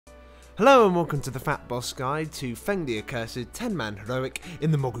Hello and welcome to the FATBOSS guide to Feng the Accursed 10-man heroic in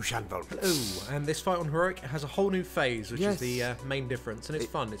the Mogu'Shan vault. Hello, and this fight on heroic has a whole new phase, which is the main difference, and it's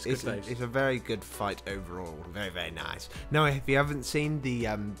fun. It's a good phase. It's a very good fight overall. Very, very nice. Now, if you haven't seen the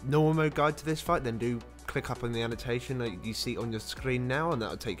normal mode guide to this fight, then do click up on the annotation that you see on your screen now, and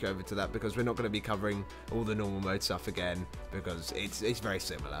that'll take you over to that, because we're not going to be covering all the normal mode stuff again, because it's very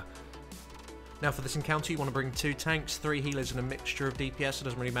similar. Now for this encounter you want to bring 2 tanks, 3 healers and a mixture of DPS. It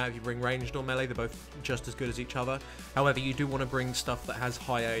doesn't really matter if you bring ranged or melee, they're both just as good as each other. However, you do want to bring stuff that has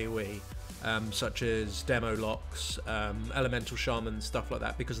high AoE, such as demo locks, elemental shamans, stuff like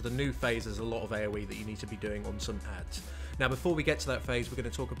that, because of the new phase there's a lot of AoE that you need to be doing on some ads. Now before we get to that phase, we're going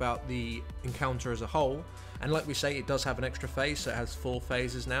to talk about the encounter as a whole, and like we say, it does have an extra phase, so it has 4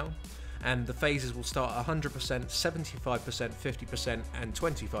 phases now. And the phases will start at 100%, 75%, 50% and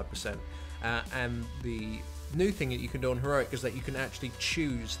 25%. And the new thing that you can do on heroic is that you can actually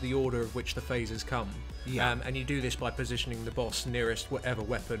choose the order of which the phases come. Yeah. And you do this by positioning the boss nearest whatever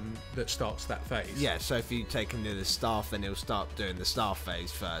weapon that starts that phase. Yeah, so if you take him near the staff, then he'll start doing the staff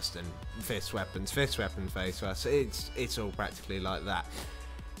phase first, and fist weapon phase first. So it's all practically like that.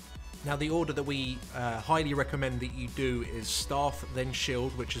 Now the order that we highly recommend that you do is staff, then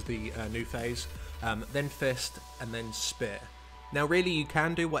shield, which is the new phase, then fist, and then spear. Now really you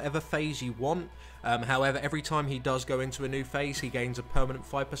can do whatever phase you want, however every time he does go into a new phase he gains a permanent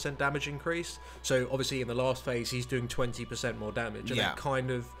 5% damage increase. So obviously in the last phase he's doing 20% more damage,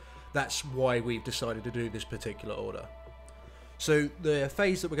 and that's why we've decided to do this particular order. So the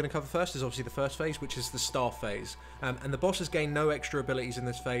phase that we're going to cover first is obviously the first phase, which is the staff phase. And the bosses gain no extra abilities in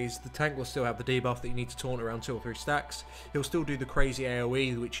this phase. The tank will still have the debuff that you need to taunt around 2 or 3 stacks. He'll still do the crazy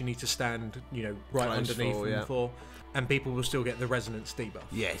AoE, which you need to stand, right underneath him for. And people will still get the resonance debuff.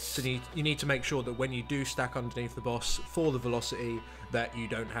 Yes. So you need to make sure that when you do stack underneath the boss for the velocity, that you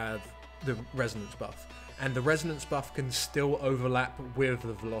don't have the resonance buff. And the resonance buff can still overlap with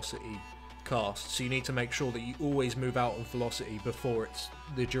the velocity cast, so you need to make sure that you always move out of velocity before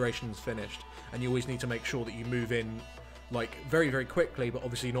the duration's finished, and you always need to make sure that you move in like very, very quickly, but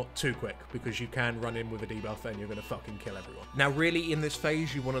obviously not too quick, because you can run in with a debuff and you're going to fucking kill everyone. Now really in this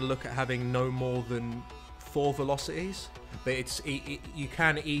phase you want to look at having no more than 4 velocities, but you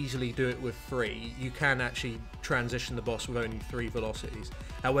can easily do it with 3. You can actually transition the boss with only 3 velocities.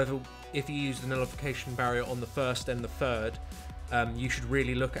 However, if you use the nullification barrier on the first and the third, you should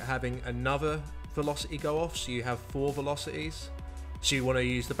really look at having another velocity go off, so you have 4 velocities. So you want to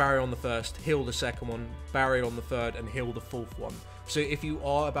use the barrier on the first, heal the second one, barrier on the third, and heal the 4th one. So if you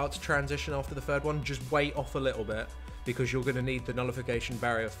are about to transition after the 3rd one, just wait off a little bit, because you're going to need the nullification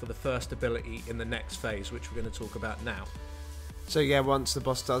barrier for the first ability in the next phase, which we're going to talk about now. So yeah, once the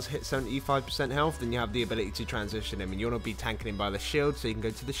boss does hit 75% health, then you have the ability to transition him, and you want to be tanking him by the shield, so you can go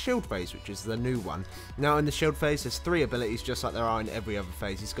to the shield phase, which is the new one. Now in the shield phase there's 3 abilities, just like there are in every other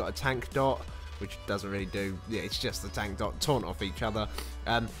phase. He's got a tank dot, which doesn't really do, it's just the tank dot, taunt off each other.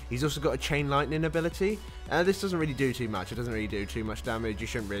 He's also got a chain lightning ability. This doesn't really do too much, it doesn't really do too much damage, you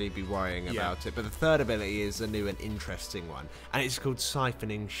shouldn't really be worrying about it. But the 3rd ability is a new and interesting one, and it's called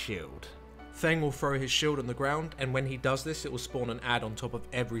Siphoning Shield. Feng will throw his shield on the ground, and when he does this it will spawn an ad on top of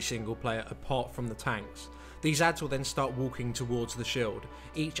every single player apart from the tanks. These ads will then start walking towards the shield.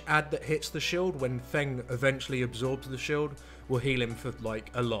 Each ad that hits the shield, when Feng eventually absorbs the shield, will heal him for like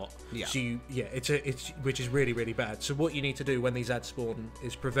a lot. Yeah. So which is really, really bad. So what you need to do when these ads spawn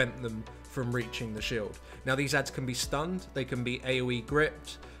is prevent them from reaching the shield. Now these ads can be stunned, they can be AoE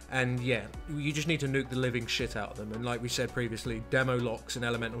gripped, and yeah, you just need to nuke the living shit out of them. And like we said previously, demo locks and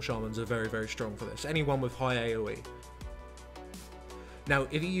elemental shamans are very, very strong for this. Anyone with high AoE. Now,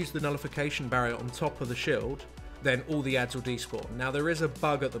 if you use the nullification barrier on top of the shield, then all the ads will despawn. Now, there is a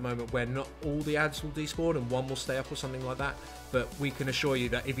bug at the moment where not all the ads will despawn and one will stay up or something like that, but we can assure you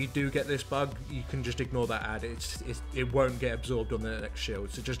that if you do get this bug, you can just ignore that ad. It won't get absorbed on the next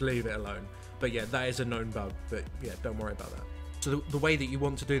shield, so just leave it alone. But yeah, that is a known bug, but yeah, don't worry about that. So the way that you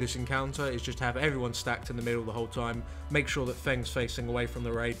want to do this encounter is just have everyone stacked in the middle the whole time. Make sure that Feng's facing away from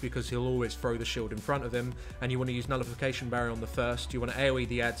the raid, because he'll always throw the shield in front of him. And you want to use nullification barrier on the first. You want to AoE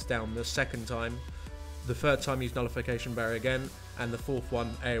the ads down the 2nd time. The 3rd time use nullification barrier again. And the 4th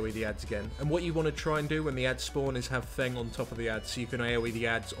one AoE the ads again. And what you want to try and do when the ads spawn is have Feng on top of the ads, so you can AoE the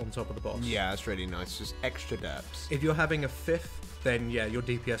ads on top of the boss. Yeah, that's really nice. Just extra derps. If you're having a 5th, then yeah, your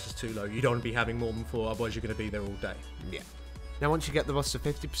DPS is too low. You don't want to be having more than 4, otherwise you're going to be there all day. Yeah. Now once you get the boss to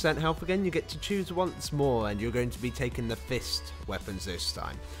 50% health again, you get to choose once more, and you're going to be taking the fist weapons this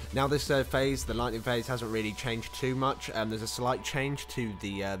time. Now this phase, the lightning phase, hasn't really changed too much. There's a slight change to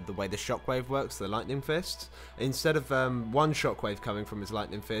the way the shockwave works, the lightning fist. Instead of one shockwave coming from his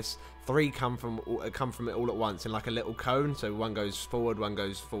lightning fist, 3 come from it all at once in like a little cone. So one goes forward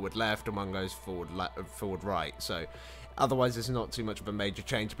left, and one goes forward right. So otherwise there's not too much of a major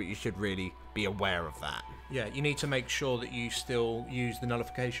change, but you should really be aware of that. Yeah, you need to make sure that you still use the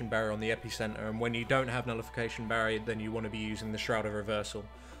nullification barrier on the epicenter, and when you don't have nullification barrier, then you want to be using the Shroud of Reversal.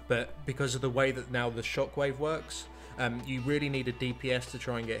 But because of the way that now the shockwave works, you really need a DPS to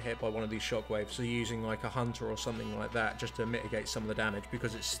try and get hit by one of these shockwaves. So using like a hunter or something like that just to mitigate some of the damage,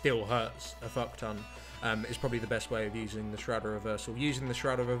 because it still hurts a fuck ton, is probably the best way of using the Shroud of Reversal. Using the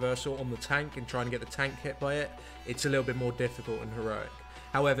Shroud of Reversal on the tank and trying to get the tank hit by it, it's a little bit more difficult and heroic.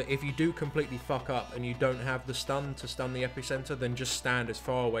 However, if you do completely fuck up and you don't have the stun to stun the epicenter, then just stand as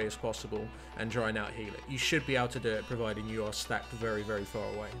far away as possible and try and out-heal it. You should be able to do it, providing you are stacked very, very far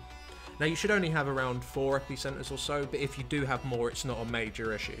away. Now, you should only have around 4 epicenters or so, but if you do have more, it's not a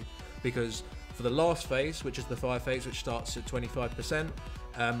major issue, because for the last phase, which is the fire phase, which starts at 25%,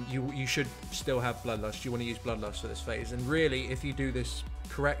 you should still have Bloodlust. You want to use Bloodlust for this phase, and really, if you do this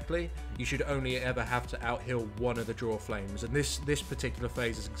correctly, you should only ever have to out-heal one of the Draw Flames, and this particular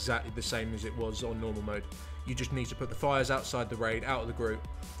phase is exactly the same as it was on normal mode. You just need to put the fires outside the raid, out of the group,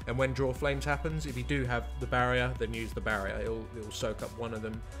 and when Draw Flames happens, if you do have the barrier, then use the barrier. It'll soak up one of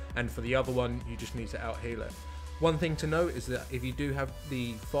them, and for the other one, you just need to out-heal it. One thing to note is that if you do have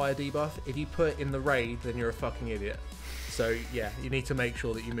the fire debuff, if you put it in the raid, then you're a fucking idiot. So yeah, you need to make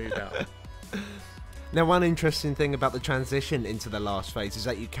sure that you move out. Now, one interesting thing about the transition into the last phase is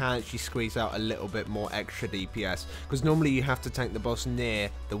that you can actually squeeze out a little bit more extra DPS, because normally you have to tank the boss near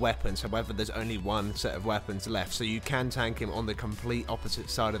the weapons. However, there's only one set of weapons left, so you can tank him on the complete opposite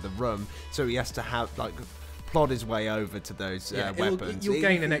side of the room, so he has to have like plod his way over to those weapons. You'll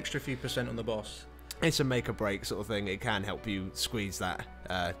gain an extra few % on the boss. It's a make or break sort of thing. It can help you squeeze that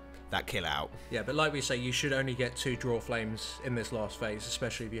kill out. Yeah, but like we say, you should only get 2 Draw Flames in this last phase,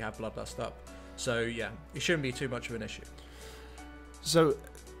 especially if you have Bloodlust up. So yeah, it shouldn't be too much of an issue. So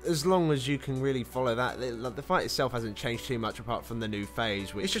as long as you can really follow that, the fight itself hasn't changed too much apart from the new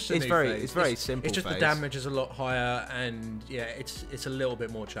phase, which it's very simple. It's just phase. The damage is a lot higher, and yeah, it's a little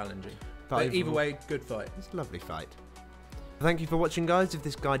bit more challenging. But either way, good fight. It's a lovely fight. Thank you for watching, guys. If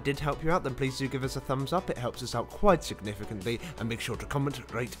this guide did help you out, then please do give us a thumbs up. It helps us out quite significantly, and make sure to comment,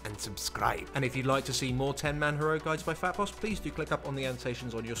 rate and subscribe. And if you'd like to see more 10-man hero guides by FATBOSS, please do click up on the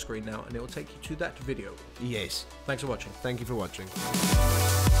annotations on your screen now, and it will take you to that video. Yes. Thanks for watching. Thank you for watching.